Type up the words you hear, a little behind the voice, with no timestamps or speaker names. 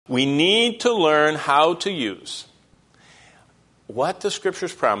We need to learn how to use what the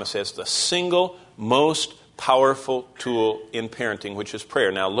Scriptures promise as the single most powerful tool in parenting, which is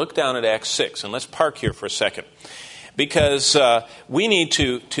prayer. Now look down at Acts 6, and let's park here for a second, because we need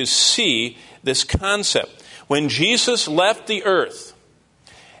to see this concept. When Jesus left the earth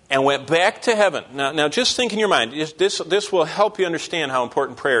and went back to heaven, now just think in your mind, this will help you understand how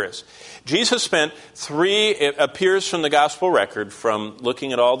important prayer is. Jesus spent it appears from the gospel record, from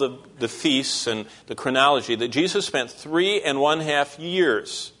looking at all the feasts and the chronology, that Jesus spent 3.5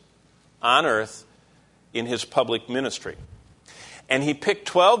 years on earth in his public ministry. And he picked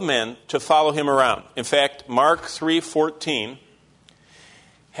 12 men to follow him around. In fact, Mark 3:14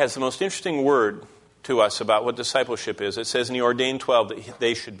 has the most interesting word to us about what discipleship is. It says, and he ordained 12 that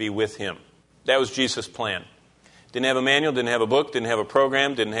they should be with him. That was Jesus' plan. Didn't have a manual, didn't have a book, didn't have a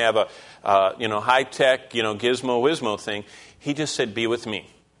program, didn't have a high-tech, gizmo-wizmo thing. He just said, be with me.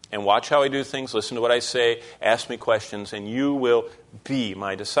 And watch how I do things, listen to what I say, ask me questions, and you will be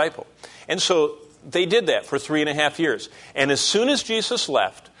my disciple. And so they did that for 3.5 years. And as soon as Jesus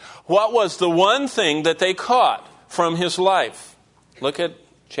left, what was the one thing that they caught from his life? Look at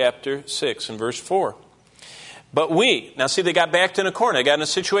chapter 6 and verse 4. But now see, they got backed in a corner. They got in a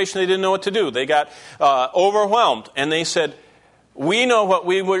situation they didn't know what to do. They got overwhelmed. And they said, we know what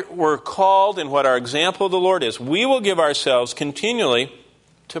we were called and what our example of the Lord is. We will give ourselves continually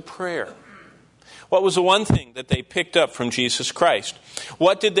to prayer. What was the one thing that they picked up from Jesus Christ?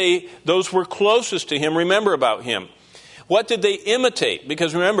 What did those who were closest to him, remember about him? What did they imitate?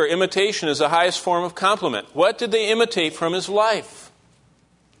 Because remember, imitation is the highest form of compliment. What did they imitate from his life?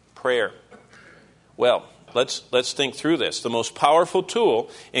 Prayer. Well, let's think through this. The most powerful tool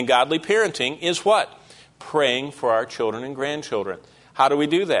in godly parenting is what? Praying for our children and grandchildren. How do we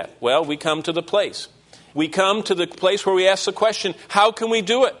do that? Well, we come to the place. We come to the place where we ask the question, how can we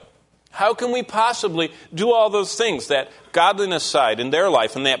do it? How can we possibly do all those things, that godliness side in their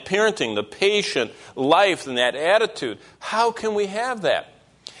life, and that parenting, the patient life, and that attitude? How can we have that?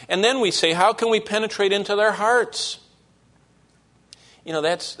 And then we say, how can we penetrate into their hearts?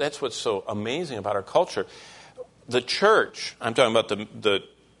 That's what's so amazing about our culture. The church, I'm talking about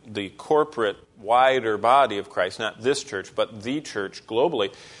the corporate, wider body of Christ, not this church, but the church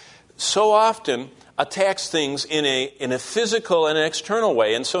globally, so often attacks things in a physical and an external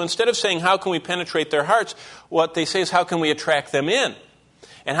way. And so instead of saying, how can we penetrate their hearts, what they say is, how can we attract them in?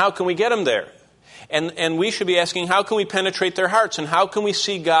 And how can we get them there? And we should be asking, how can we penetrate their hearts? And how can we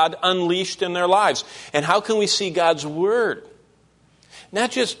see God unleashed in their lives? And how can we see God's Word? Not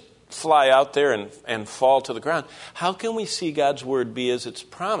just fly out there and fall to the ground. How can we see God's Word be as it's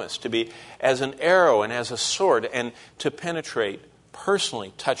promised, to be as an arrow and as a sword, and to penetrate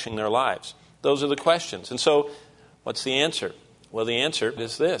personally, touching their lives? Those are the questions. And so, what's the answer? Well, the answer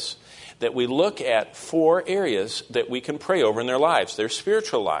is this, that we look at 4 areas that we can pray over in their lives, their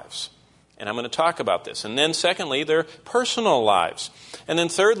spiritual lives. And I'm going to talk about this. And then secondly, their personal lives. And then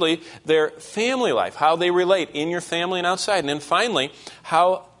thirdly, their family life, how they relate in your family and outside. And then finally,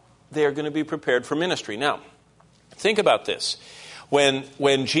 how they're going to be prepared for ministry. Now, think about this.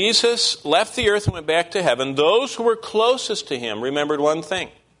 When Jesus left the earth and went back to heaven, those who were closest to him remembered one thing,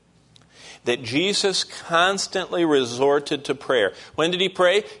 that Jesus constantly resorted to prayer. When did he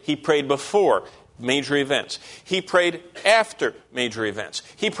pray? He prayed before major events. He prayed after major events.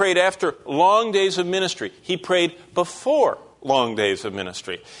 He prayed after long days of ministry. He prayed before long days of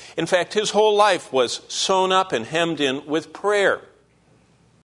ministry. In fact, his whole life was sewn up and hemmed in with prayer.